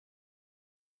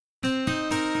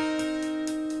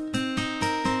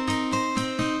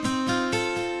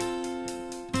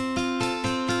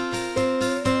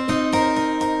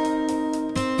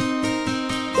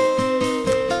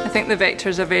think the Vector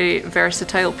is a very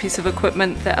versatile piece of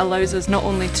equipment that allows us not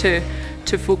only to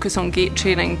focus on gait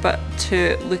training, but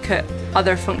to look at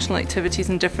other functional activities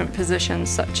in different positions,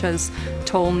 such as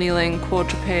tall kneeling,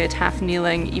 quadruped, half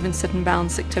kneeling, even sit and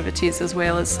balance activities, as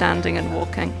well as standing and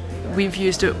walking. We've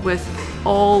used it with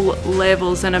all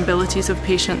levels and abilities of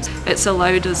patients. It's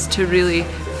allowed us to really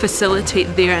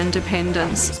facilitate their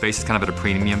independence. Space is kind of at a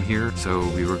premium here, so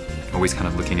we were always kind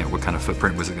of looking at what kind of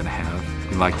footprint was it going to have.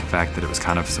 We liked the fact that it was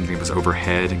kind of something that was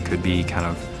overhead and could be kind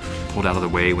of pulled out of the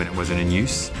way when it wasn't in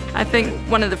use. I think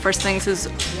one of the first things is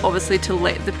obviously to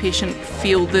let the patient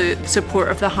feel the support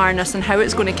of the harness and how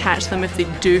it's going to catch them if they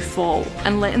do fall,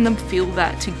 and letting them feel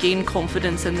that to gain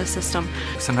confidence in the system.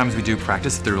 Sometimes we do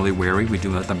practice, if they're really wary, we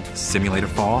do let them simulate a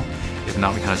fall. If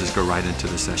not, we kind of just go right into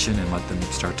the session and let them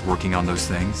start working on those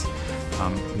things.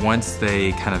 Once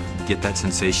they kind of get that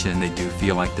sensation, they do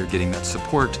feel like they're getting that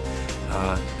support,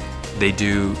 they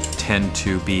do tend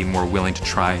to be more willing to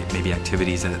try maybe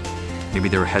activities that maybe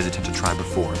they were hesitant to try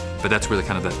before. But that's really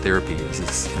kind of that therapy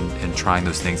is in trying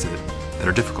those things that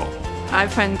are difficult. I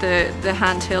found the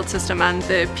handheld system and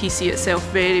the PC itself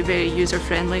very, very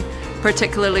user-friendly,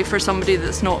 particularly for somebody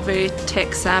that's not very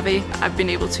tech savvy. I've been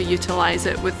able to utilize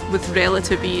it with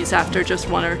relative ease after just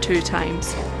 1 or 2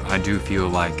 times. I do feel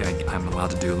like I'm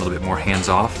allowed to do a little bit more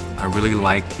hands-off. I really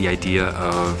like the idea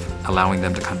of allowing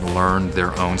them to kind of learn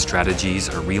their own strategies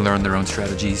or relearn their own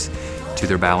strategies to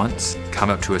their balance, come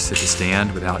up to a sit to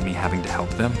stand without me having to help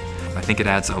them. I think it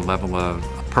adds a level of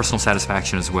personal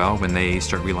satisfaction as well when they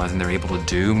start realizing they're able to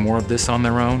do more of this on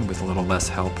their own with a little less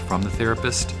help from the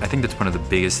therapist. I think that's one of the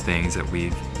biggest things that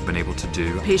we've been able to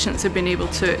do. Patients have been able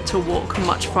to walk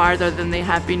much farther than they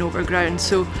have been over ground.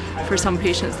 So for some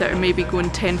patients that are maybe going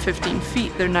 10, 15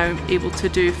 feet, they're now able to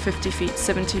do 50 feet,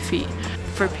 70 feet.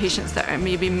 For patients that are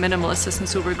maybe minimal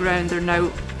assistance over ground, they're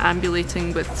now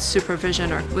ambulating with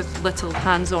supervision or with little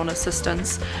hands-on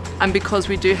assistance. And because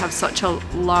we do have such a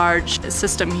large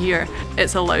system here,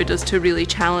 it's allowed us to really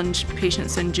challenge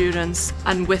patients' endurance.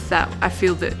 And with that, I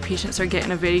feel that patients are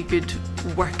getting a very good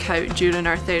workout during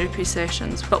our therapy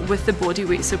sessions. But with the body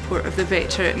weight support of the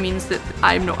Vector, it means that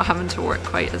I'm not having to work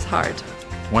quite as hard.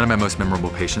 One of my most memorable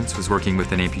patients was working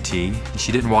with an amputee.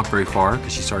 She didn't walk very far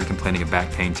because she started complaining of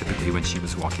back pain typically when she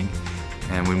was walking.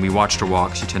 And when we watched her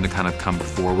walk, she tended to kind of come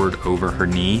forward over her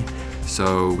knee.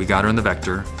 So we got her in the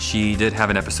Vector. She did have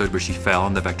an episode where she fell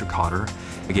and the Vector caught her.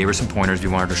 We gave her some pointers. We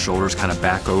wanted her shoulders kind of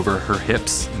back over her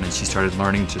hips, and then she started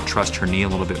learning to trust her knee a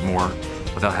little bit more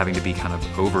without having to be kind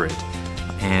of over it.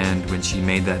 And when she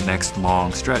made that next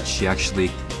long stretch, she actually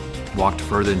walked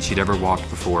further than she'd ever walked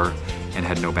before and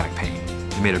had no back pain.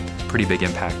 It made a pretty big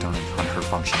impact on her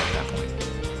function at that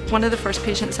point. One of the first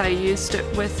patients I used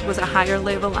it with was a higher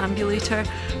level ambulator,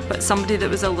 but somebody that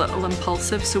was a little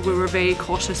impulsive, so we were very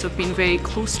cautious of being very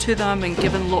close to them and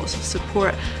giving lots of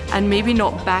support, and maybe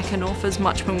not backing off as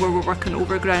much when we were working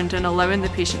over ground and allowing the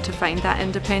patient to find that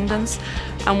independence.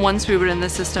 And once we were in the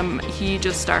system, he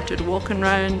just started walking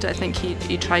around. I think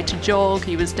he tried to jog,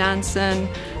 he was dancing.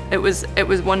 It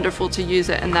was wonderful to use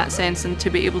it in that sense and to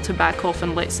be able to back off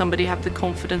and let somebody have the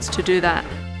confidence to do that.